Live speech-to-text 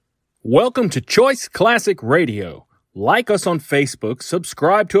Welcome to Choice Classic Radio. Like us on Facebook,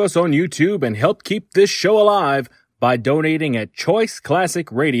 subscribe to us on YouTube, and help keep this show alive by donating at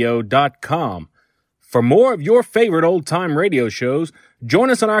choiceclassicradio.com. For more of your favorite old-time radio shows, join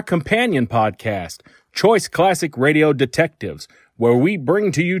us on our companion podcast, Choice Classic Radio Detectives, where we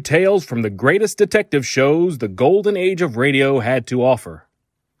bring to you tales from the greatest detective shows the golden age of radio had to offer.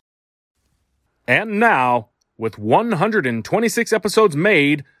 And now, with 126 episodes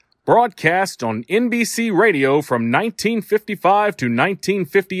made, broadcast on NBC Radio from 1955 to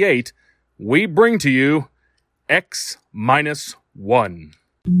 1958, we bring to you X-1.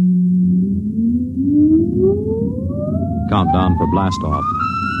 Countdown for blast off.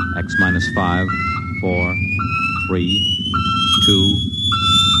 X-5, 4, 3, 2,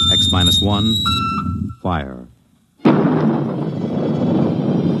 X-1, fire.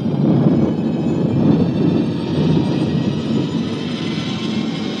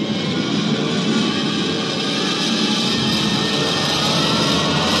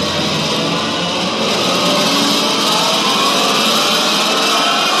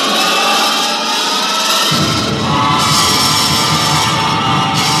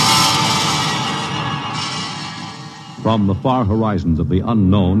 From the far horizons of the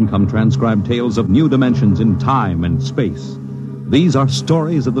unknown come transcribed tales of new dimensions in time and space. These are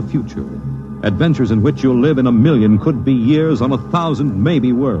stories of the future, adventures in which you'll live in a million could-be years on 1,000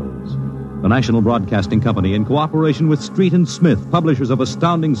 maybe worlds. The National Broadcasting Company, in cooperation with Street and Smith, publishers of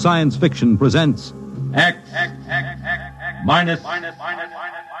astounding science fiction, presents X minus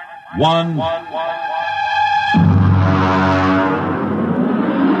 1.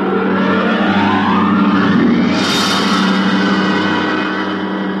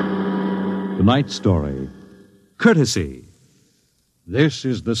 Tonight's story, Courtesy. This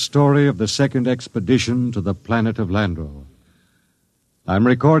is the story of the second expedition to the planet of Landro. I'm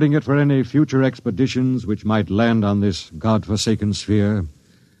recording it for any future expeditions which might land on this God-forsaken sphere,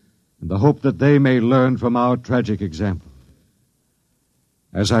 in the hope that they may learn from our tragic example.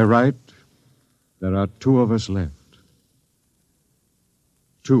 As I write, there are 2 of us left.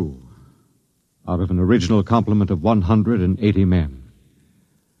 2 out of an original complement of 180 men.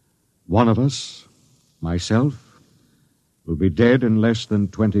 One of us, myself, will be dead in less than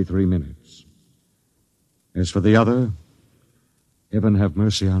 23 minutes. As for the other, heaven have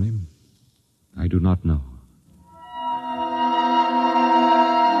mercy on him, I do not know.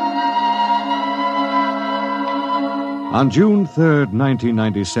 On June 3rd,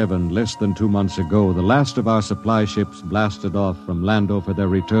 1997, less than 2 months ago, the last of our supply ships blasted off from Lando for their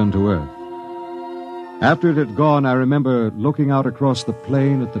return to Earth. After it had gone, I remember looking out across the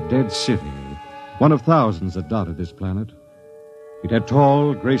plain at the dead city, one of thousands that dotted this planet. It had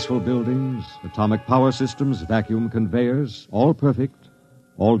tall, graceful buildings, atomic power systems, vacuum conveyors, all perfect,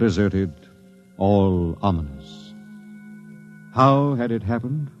 all deserted, all ominous. How had it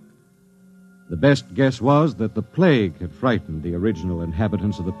happened? The best guess was that the plague had frightened the original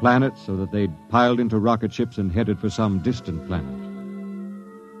inhabitants of the planet so that they'd piled into rocket ships and headed for some distant planet.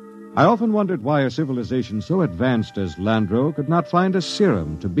 I often wondered why a civilization so advanced as Landro could not find a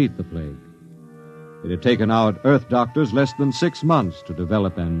serum to beat the plague. It had taken our Earth doctors less than 6 months to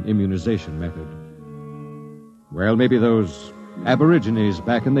develop an immunization method. Well, maybe those aborigines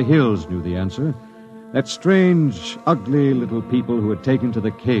back in the hills knew the answer. That strange, ugly little people who had taken to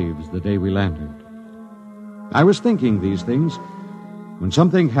the caves the day we landed. I was thinking these things when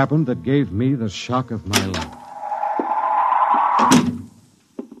something happened that gave me the shock of my life.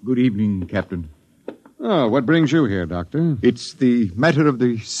 Good evening, Captain. Oh, what brings you here, Doctor? It's the matter of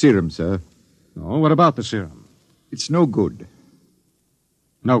the serum, sir. Oh, what about the serum? It's no good.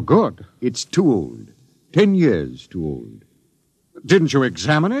 No good? It's too old. 10 years too old. Didn't you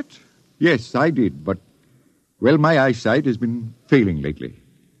examine it? Yes, I did, but, well, my eyesight has been failing lately.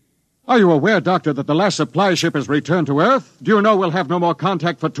 Are you aware, Doctor, that the last supply ship has returned to Earth? Do you know we'll have no more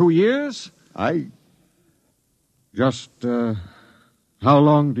contact for 2 years? How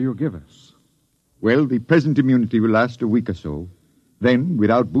long do you give us? Well, the present immunity will last a week or so. Then,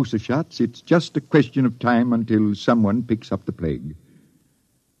 without booster shots, it's just a question of time until someone picks up the plague.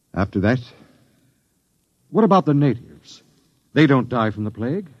 After that... What about the natives? They don't die from the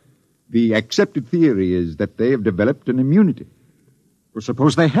plague? The accepted theory is that they have developed an immunity. Well,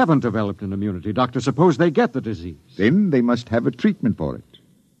 suppose they haven't developed an immunity, Doctor. Suppose they get the disease. Then they must have a treatment for it.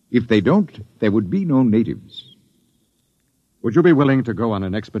 If they don't, there would be no natives. Would you be willing to go on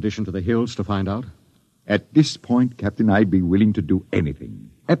an expedition to the hills to find out? At this point, Captain, I'd be willing to do anything.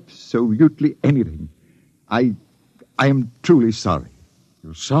 Absolutely anything. I am truly sorry.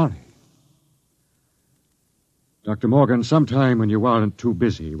 You're sorry? Dr. Morgan, sometime when you aren't too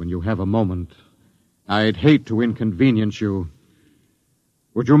busy, when you have a moment, I'd hate to inconvenience you.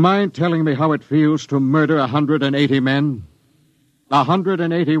 Would you mind telling me how it feels to murder 180 men?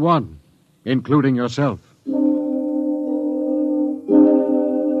 181, including yourself.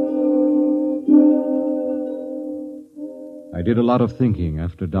 I did a lot of thinking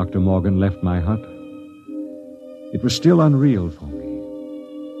after Dr. Morgan left my hut. It was still unreal for me.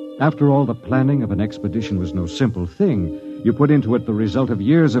 After all, the planning of an expedition was no simple thing. You put into it the result of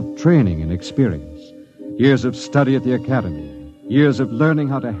years of training and experience, years of study at the academy, years of learning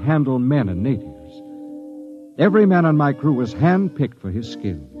how to handle men and natives. Every man on my crew was hand-picked for his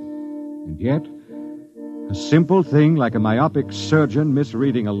skill. And yet, a simple thing like a myopic surgeon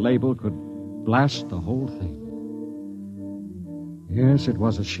misreading a label could blast the whole thing. Yes, it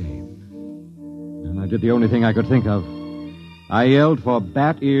was a shame. And I did the only thing I could think of. I yelled for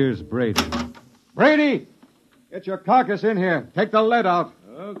Bat Ears Brady. Brady! Get your carcass in here. Take the lead out.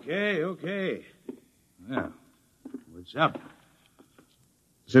 Okay. Well, what's up?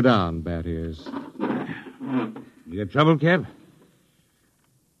 Sit down, Bat Ears. You got trouble, Kev?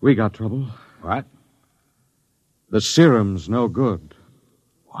 We got trouble. What? The serum's no good.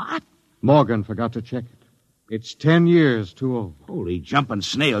 What? Morgan forgot to check it. It's 10 years too old. Holy jumping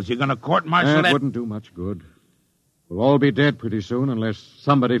snails. You're going to court-martial That wouldn't do much good. We'll all be dead pretty soon unless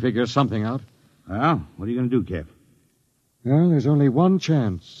somebody figures something out. Well, what are you going to do, Kev? Well, there's only one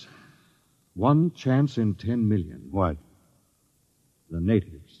chance. One chance in 10 million. What? The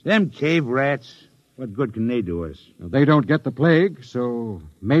natives. Them cave rats. What good can they do us? Now, they don't get the plague, so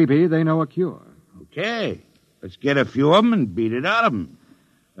maybe they know a cure. Okay. Let's get a few of them and beat it out of them.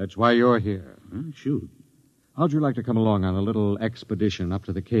 That's why you're here. Shoot. How'd you like to come along on a little expedition up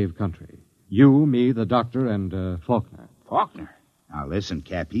to the cave country? You, me, the doctor, and Faulkner. Faulkner? Now, listen,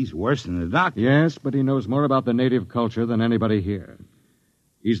 Cap, he's worse than the doctor. Yes, but he knows more about the native culture than anybody here.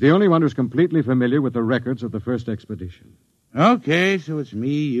 He's the only one who's completely familiar with the records of the first expedition. Okay, so it's me,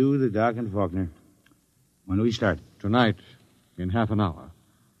 you, the doc, and Faulkner. When do we start? Tonight, in half an hour.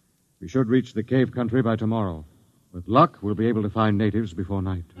 We should reach the cave country by tomorrow. With luck, we'll be able to find natives before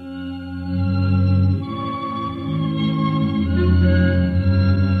night.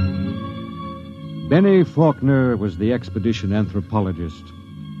 Benny Faulkner was the expedition anthropologist.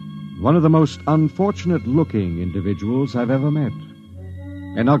 One of the most unfortunate-looking individuals I've ever met.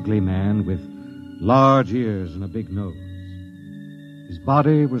 An ugly man with large ears and a big nose. His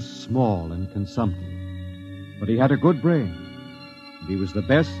body was small and consumptive, but he had a good brain. And he was the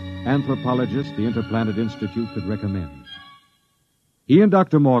best anthropologist the Interplanet Institute could recommend. He and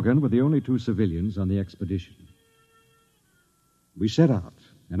Dr. Morgan were the only two civilians on the expedition. We set out,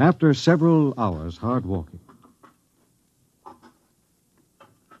 and after several hours hard walking...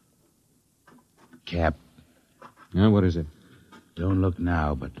 Cap. What is it? Don't look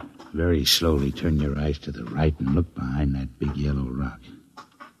now, but very slowly turn your eyes to the right and look behind that big yellow rock.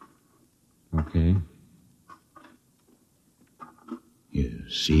 Okay. You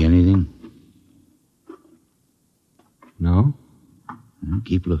see anything? No?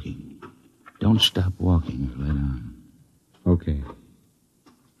 Keep looking. Don't stop walking or let on. Okay.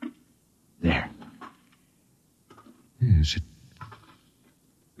 There. Yes, it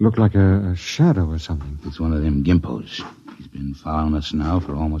looked like a shadow or something. It's one of them gimpos. He's been following us now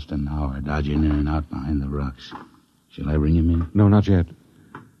for almost an hour, dodging in and out behind the rocks. Shall I bring him in? No, not yet.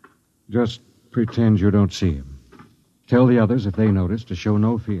 Just pretend you don't see him. Tell the others, if they notice, to show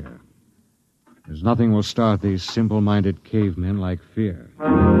no fear. There's nothing will start these simple-minded cavemen like fear.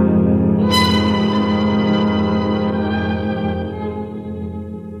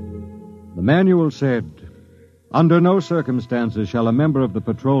 The manual said, "Under no circumstances shall a member of the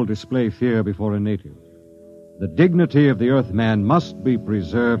patrol display fear before a native. The dignity of the Earthman must be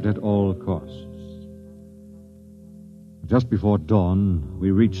preserved at all costs." Just before dawn,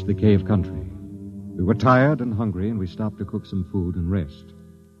 we reached the cave country. We were tired and hungry, and we stopped to cook some food and rest.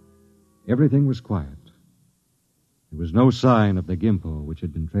 Everything was quiet. There was no sign of the Gimpo, which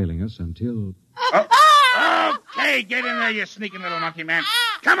had been trailing us until... Okay, get in there, you sneaking little monkey man.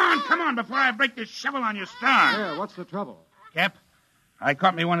 Come on, before I break this shovel on your stern. Yeah, what's the trouble? Cap, I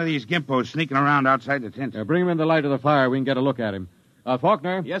caught me one of these gimpos sneaking around outside the tent. Bring him in the light of the fire. We can get a look at him.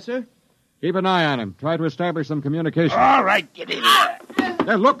 Faulkner? Yes, sir? Keep an eye on him. Try to establish some communication. All right, get in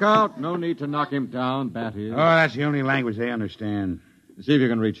there. Look out. No need to knock him down, Batty. Oh, that's the only language they understand. See if you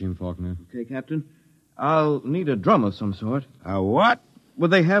can reach him, Faulkner. Okay, Captain. I'll need a drum of some sort. A what? Well,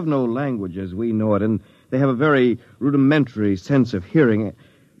 they have no language as we know it, and they have a very rudimentary sense of hearing.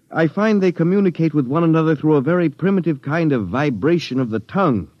 I find they communicate with one another through a very primitive kind of vibration of the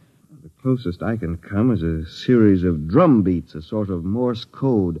tongue. The closest I can come is a series of drum beats, a sort of Morse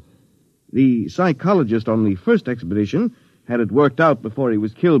code. The psychologist on the first expedition had it worked out before he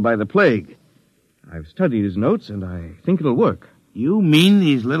was killed by the plague. I've studied his notes, and I think it'll work. You mean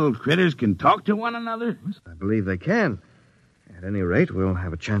these little critters can talk to one another? I believe they can. At any rate, we'll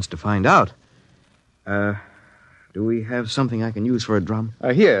have a chance to find out. Do we have something I can use for a drum?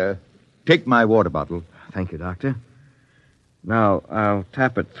 Here, take my water bottle. Thank you, Doctor. Now, I'll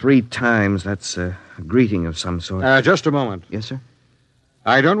tap it 3 times. That's a greeting of some sort. Just a moment. Yes, sir?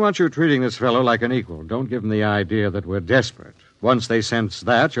 I don't want you treating this fellow like an equal. Don't give him the idea that we're desperate. Once they sense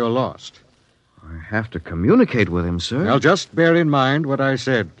that, you're lost. I have to communicate with him, sir. Well, just bear in mind what I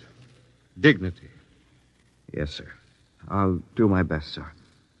said. Dignity. Yes, sir. I'll do my best, sir.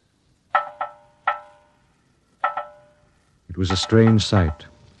 It was a strange sight.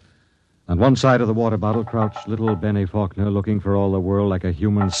 On one side of the water bottle crouched little Benny Faulkner, looking for all the world like a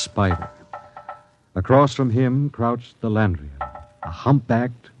human spider. Across from him crouched the Landrian, a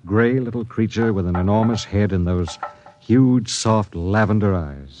humpbacked, gray little creature with an enormous head and those huge, soft lavender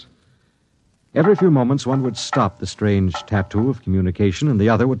eyes. Every few moments, one would stop the strange tattoo of communication, and the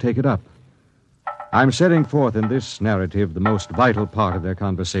other would take it up. I'm setting forth in this narrative the most vital part of their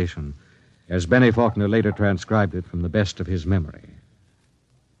conversation, as Benny Faulkner later transcribed it from the best of his memory.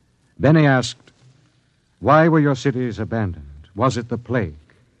 Benny asked, "Why were your cities abandoned? Was it the plague?"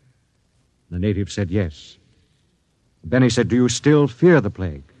 The native said yes. Benny said, "Do you still fear the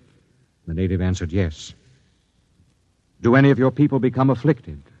plague?" The native answered yes. "Do any of your people become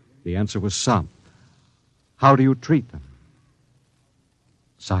afflicted?" The answer was some. "How do you treat them?"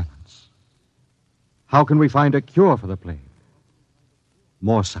 Silence. "How can we find a cure for the plague?"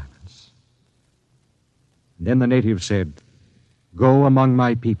 More silence. And then the native said, "Go among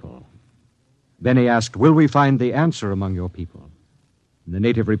my people." Benny asked, "Will we find the answer among your people?" And the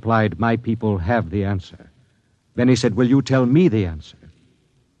native replied, "My people have the answer." Benny said, "Will you tell me the answer?"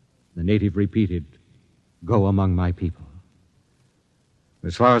 The native repeated, "Go among my people."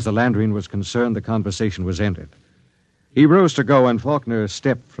 As far as the Landrian was concerned, the conversation was ended. He rose to go, and Faulkner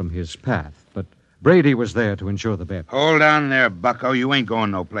stepped from his path, but Brady was there to ensure the bet. Hold on there, bucko. You ain't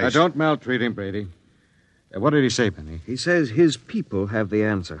going no place. Don't maltreat him, Brady. What did he say, Benny? He says his people have the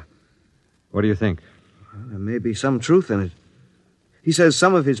answer. What do you think? Well, there may be some truth in it. He says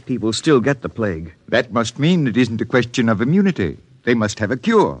some of his people still get the plague. That must mean it isn't a question of immunity. They must have a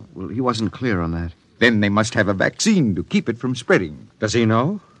cure. Well, he wasn't clear on that. Then they must have a vaccine to keep it from spreading. Does he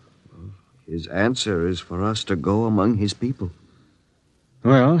know? His answer is for us to go among his people.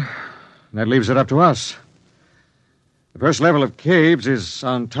 Well, that leaves it up to us. The first level of caves is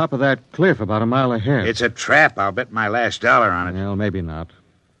on top of that cliff about a mile ahead. It's a trap. I'll bet my last dollar on it. Well, maybe not.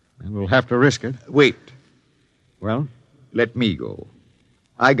 And we'll have to risk it. Wait. Well? Let me go.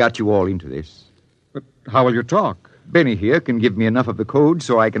 I got you all into this. But how will you talk? Benny here can give me enough of the code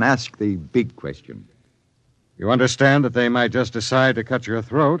so I can ask the big question. You understand that they might just decide to cut your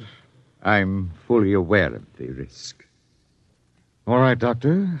throat? I'm fully aware of the risk. All right,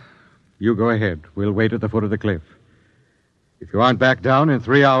 Doctor. You go ahead. We'll wait at the foot of the cliff. If you aren't back down in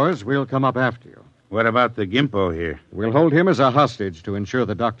 3 hours, we'll come up after you. What about the Gimpo here? We'll hold him as a hostage to ensure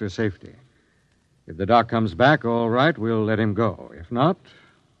the doctor's safety. If the doc comes back, all right, we'll let him go. If not,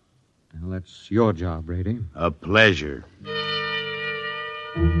 well, that's your job, Brady. A pleasure.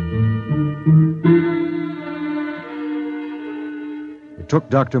 It took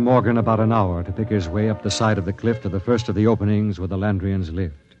Dr. Morgan about an hour to pick his way up the side of the cliff to the first of the openings where the Landrians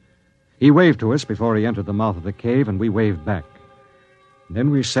lived. He waved to us before he entered the mouth of the cave, and we waved back. Then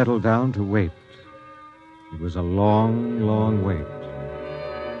we settled down to wait. It was a long, long wait.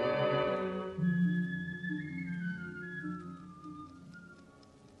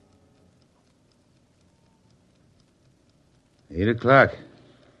 Eight o'clock.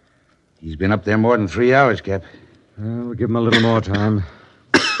 He's been up there more than 3 hours, Cap. We'll give him a little more time.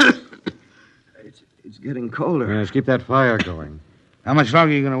 It's getting colder. Yes, keep that fire going. How much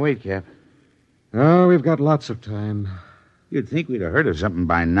longer are you going to wait, Cap? Oh, we've got lots of time. You'd think we'd have heard of something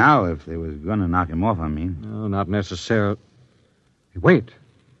by now if they was going to knock him off, I mean. No, not necessarily. Hey, wait.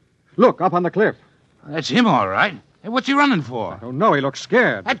 Look, up on the cliff. That's him, all right. Hey, what's he running for? I don't know. He looks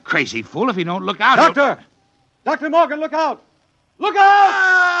scared. That crazy fool, if he don't look out... Doctor! Dr. Morgan, look out! Look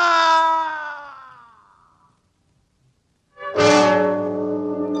out!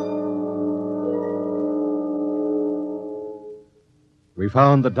 We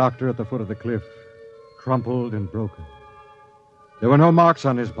found the doctor at the foot of the cliff, crumpled and broken. There were no marks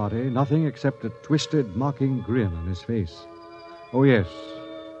on his body, nothing except a twisted, mocking grin on his face. Oh, yes,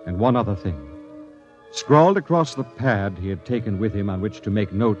 and one other thing. Scrawled across the pad he had taken with him on which to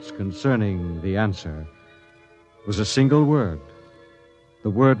make notes concerning the answer was a single word. The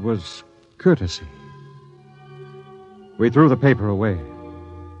word was courtesy. We threw the paper away.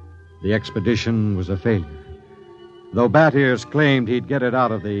 The expedition was a failure, though Bat Ears claimed he'd get it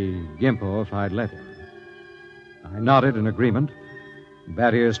out of the Gimpo if I'd let him. I nodded in agreement.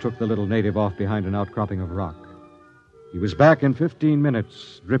 Bat Ears took the little native off behind an outcropping of rock. He was back in 15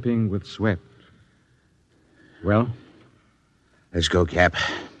 minutes, dripping with sweat. Well? Let's go, Cap.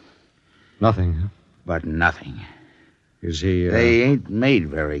 Nothing, huh? But nothing. Is he, They ain't made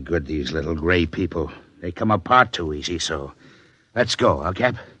very good, these little gray people. They come apart too easy, so let's go, huh,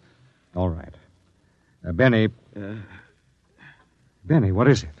 Cap? All right. Benny... Benny, what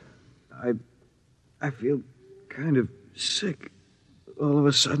is it? I feel kind of sick all of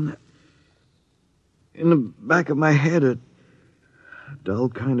a sudden. In the back of my head, a dull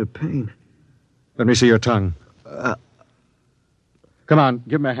kind of pain. Let me see your tongue. Come on,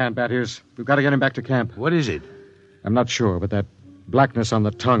 give him a hand, Bat Ears. We've got to get him back to camp. What is it? I'm not sure, but that blackness on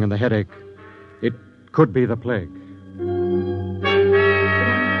the tongue and the headache, it could be the plague.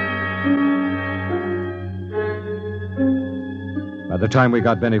 By the time we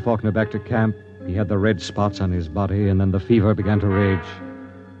got Benny Faulkner back to camp, he had the red spots on his body, and then the fever began to rage.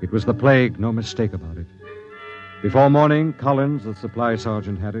 It was the plague, no mistake about it. Before morning, Collins, the supply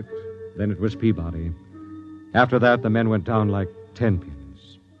sergeant, had it. Then it was Peabody. After that, the men went down like 10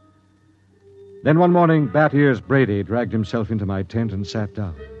 pins. Then one morning, Bat Ears Brady dragged himself into my tent and sat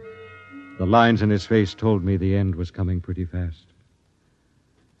down. The lines in his face told me the end was coming pretty fast.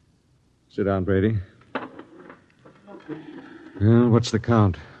 Sit down, Brady. Well, what's the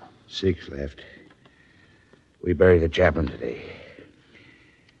count? 6 left. We buried the chaplain today.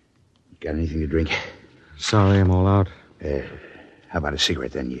 Got anything to drink? Sorry, I'm all out. How about a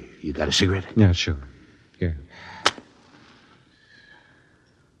cigarette, then? You got a cigarette? Yeah, sure. Here.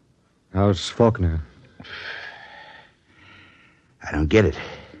 How's Faulkner? I don't get it.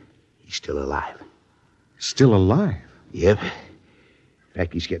 He's still alive. Still alive? Yep. In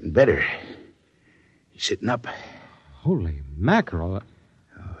fact, he's getting better. He's sitting up. Holy mackerel.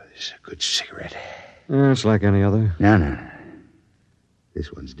 Oh, this is a good cigarette. It's like any other. No.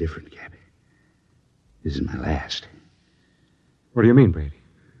 This one's different, Cap. This is my last. What do you mean, Brady?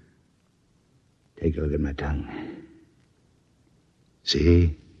 Take a look at my tongue.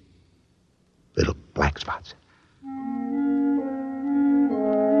 See? Little black spots.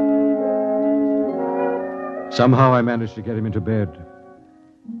 Somehow I managed to get him into bed.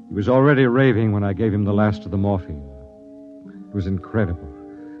 He was already raving when I gave him the last of the morphine. It was incredible.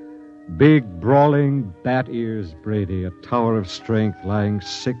 Big, brawling Bat Ears Brady, a tower of strength, lying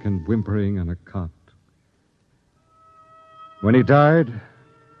sick and whimpering on a cot. When he died,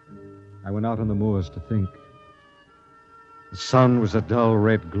 I went out on the moors to think. The sun was a dull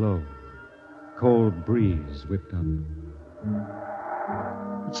red glow. Cold breeze whipped up.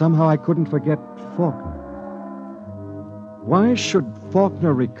 But somehow I couldn't forget Faulkner. Why should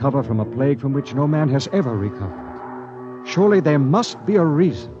Faulkner recover from a plague from which no man has ever recovered? Surely there must be a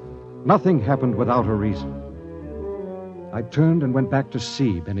reason. Nothing happened without a reason. I turned and went back to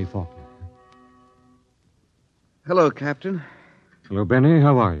see Benny Faulkner. Hello, Captain. Hello, Benny.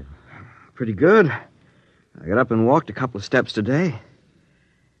 How are you? Pretty good. I got up and walked a couple of steps today.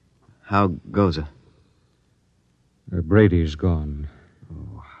 How goes it? Brady's gone.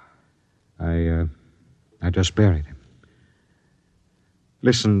 Oh. I just buried him.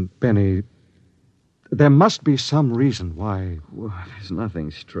 Listen, Benny, there must be some reason why... Well, there's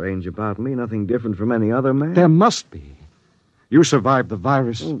nothing strange about me, nothing different from any other man. There must be. You survived the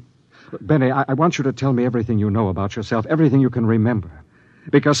virus. Oh. Benny, I want you to tell me everything you know about yourself, everything you can remember.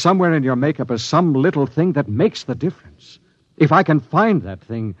 Because somewhere in your makeup is some little thing that makes the difference. If I can find that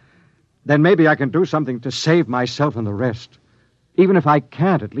thing, then maybe I can do something to save myself and the rest. Even if I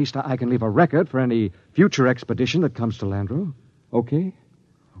can't, at least I can leave a record for any future expedition that comes to Landro. Okay?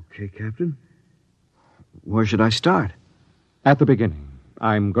 Okay, Captain. Where should I start? At the beginning.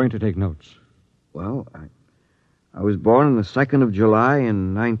 I'm going to take notes. Well, I was born on the 2nd of July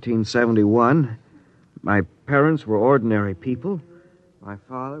in 1971. My parents were ordinary people. My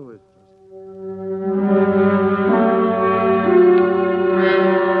father was...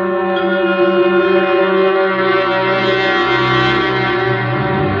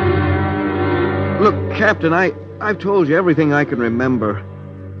 Look, Captain, I've told you everything I can remember.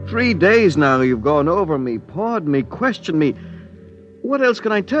 3 days now you've gone over me, pawed me, questioned me. What else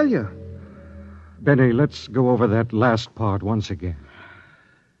can I tell you? Benny, let's go over that last part once again.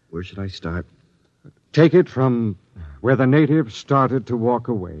 Where should I start? Take it from where the native started to walk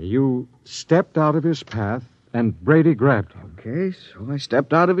away. You stepped out of his path, and Brady grabbed him. Okay, so I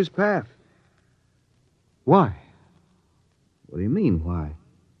stepped out of his path. Why? What do you mean, why?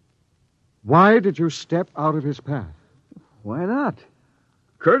 Why did you step out of his path? Why not?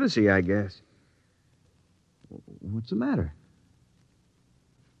 Courtesy, I guess. What's the matter?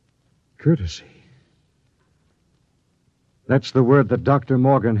 Courtesy. That's the word that Dr.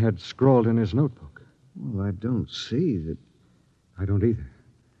 Morgan had scrawled in his notebook. Well, I don't see that. I don't either.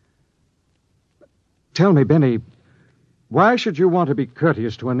 Tell me, Benny, why should you want to be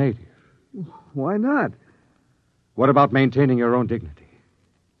courteous to a native? Why not? What about maintaining your own dignity?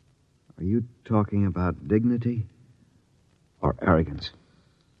 Are you talking about dignity or arrogance?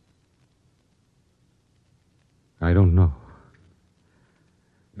 I don't know.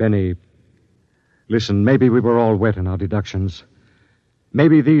 Benny, listen, maybe we were all wet in our deductions.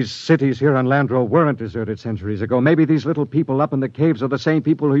 Maybe these cities here on Landro weren't deserted centuries ago. Maybe these little people up in the caves are the same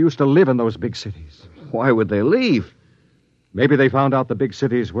people who used to live in those big cities. Why would they leave? Maybe they found out the big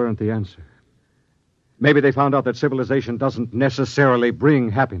cities weren't the answer. Maybe they found out that civilization doesn't necessarily bring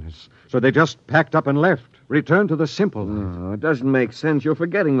happiness. So they just packed up and left, returned to the simple life. No, it doesn't make sense. You're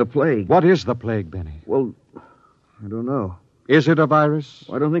forgetting the plague. What is the plague, Benny? Well, I don't know. Is it a virus?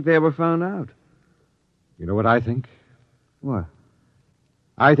 I don't think they ever found out. You know what I think? What?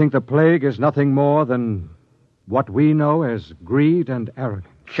 I think the plague is nothing more than what we know as greed and arrogance.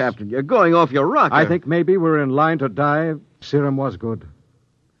 Captain, you're going off your rocker. I think maybe we're in line to die. Serum was good.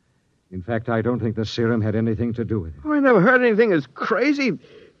 In fact, I don't think the serum had anything to do with it. Oh, I never heard anything as crazy,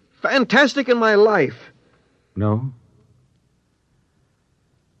 fantastic in my life. No?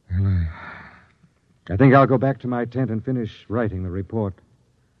 Well, I think I'll go back to my tent and finish writing the report.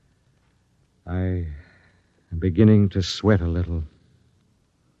 I am beginning to sweat a little.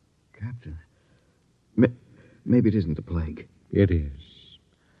 Captain, maybe it isn't the plague. It is.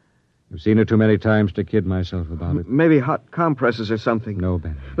 I've seen it too many times to kid myself about it. Maybe hot compresses or something. No,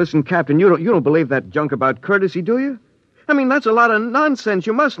 Benny. Listen, Captain, you don't believe that junk about courtesy, do you? I mean, that's a lot of nonsense.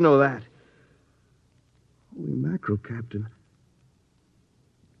 You must know that. Holy mackerel, Captain.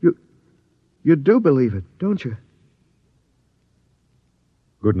 You do believe it, don't you?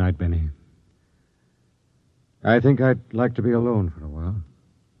 Good night, Benny. I think I'd like to be alone for a while.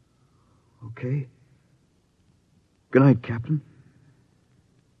 Okay. Good night, Captain.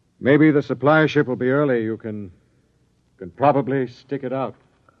 Maybe the supply ship will be early. You can probably stick it out.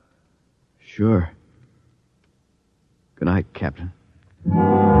 Sure. Good night, Captain.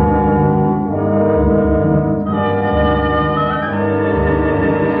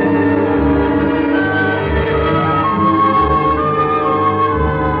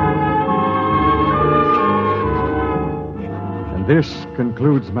 And this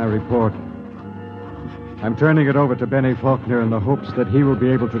concludes my report. I'm turning it over to Benny Faulkner in the hopes that he will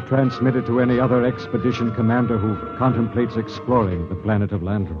be able to transmit it to any other expedition commander who contemplates exploring the planet of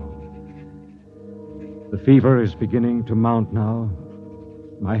Landro. The fever is beginning to mount now.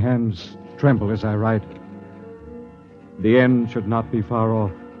 My hands tremble as I write. The end should not be far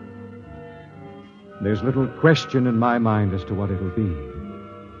off. There's little question in my mind as to what it'll be.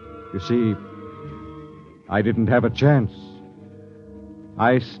 You see, I didn't have a chance.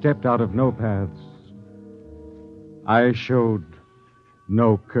 I stepped out of no paths. I showed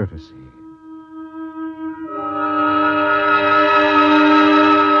no courtesy.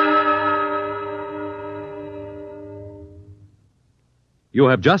 You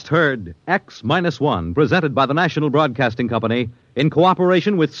have just heard X-1, presented by the National Broadcasting Company in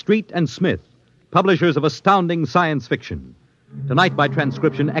cooperation with Street and Smith, publishers of astounding science fiction. Tonight, by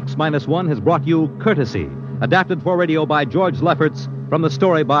transcription, X-1 has brought you Courtesy, adapted for radio by George Lefferts from the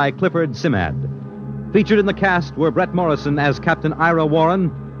story by Clifford Simad. Featured in the cast were Brett Morrison as Captain Ira Warren,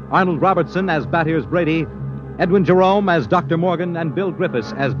 Arnold Robertson as Battiers Brady, Edwin Jerome as Dr. Morgan, and Bill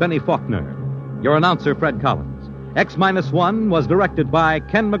Griffiths as Benny Faulkner. Your announcer, Fred Collins. X-1 was directed by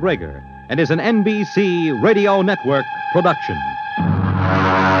Ken McGregor and is an NBC Radio Network production.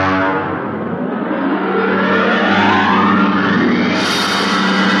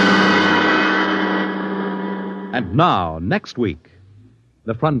 And now, next week,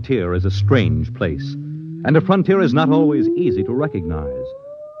 the frontier is a strange place, and a frontier is not always easy to recognize.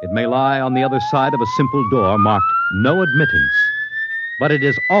 It may lie on the other side of a simple door marked No Admittance, but it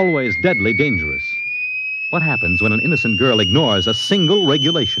is always deadly dangerous. What happens when an innocent girl ignores a single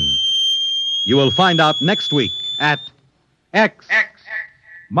regulation? You will find out next week at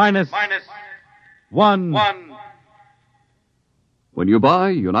X-1. When you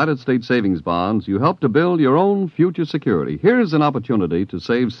buy United States savings bonds, you help to build your own future security. Here's an opportunity to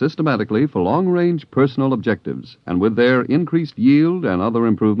save systematically for long-range personal objectives. And with their increased yield and other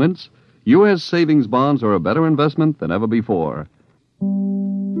improvements, U.S. savings bonds are a better investment than ever before.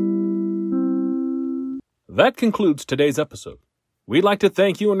 That concludes today's episode. We'd like to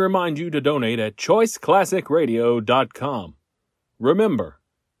thank you and remind you to donate at choiceclassicradio.com. Remember,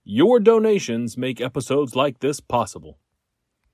 your donations make episodes like this possible.